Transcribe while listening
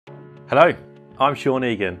Hello, I'm Sean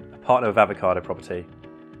Egan, a partner of Avocado Property.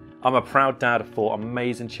 I'm a proud dad of 4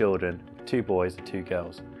 amazing children, 2 boys and 2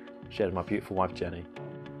 girls, shared with my beautiful wife Jenny.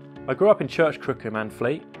 I grew up in Church Crookham and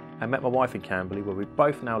Fleet and met my wife in Camberley, where we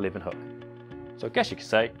both now live in Hook. So I guess you could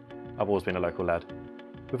say I've always been a local lad.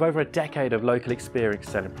 With over a decade of local experience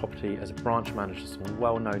selling property as a branch manager to some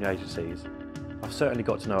well-known agencies, I've certainly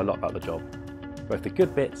got to know a lot about the job, both the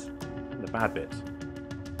good bits and the bad bits.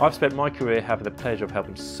 I've spent my career having the pleasure of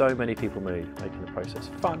helping so many people move, making the process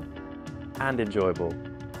fun and enjoyable.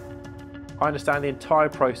 I understand the entire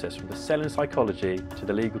process from the selling psychology to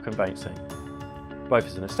the legal conveyancing, both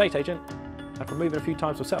as an estate agent and from moving a few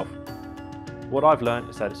times myself. What I've learned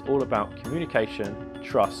is that it's all about communication,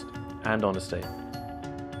 trust and honesty.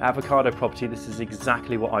 At Avocado Property, this is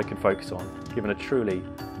exactly what I can focus on, given a truly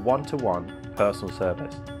one-to-one personal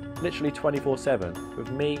service, literally 24/7 with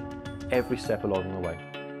me every step along the way.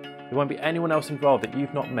 There won't be anyone else involved that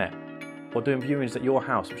you've not met or doing viewings at your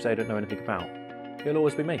house which they don't know anything about. It'll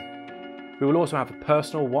always be me. We will also have a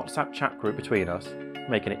personal WhatsApp chat group between us,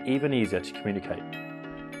 making it even easier to communicate.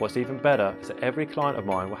 What's even better is that every client of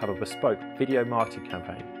mine will have a bespoke video marketing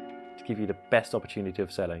campaign to give you the best opportunity of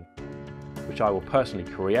selling, which I will personally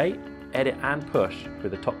create, edit and push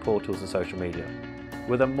through the top portals and social media.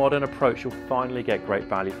 With a modern approach, you'll finally get great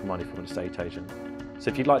value for money from an estate agent. So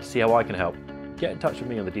if you'd like to see how I can help, get in touch with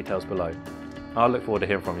me on the details below. I'll look forward to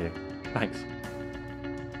hearing from you. Thanks.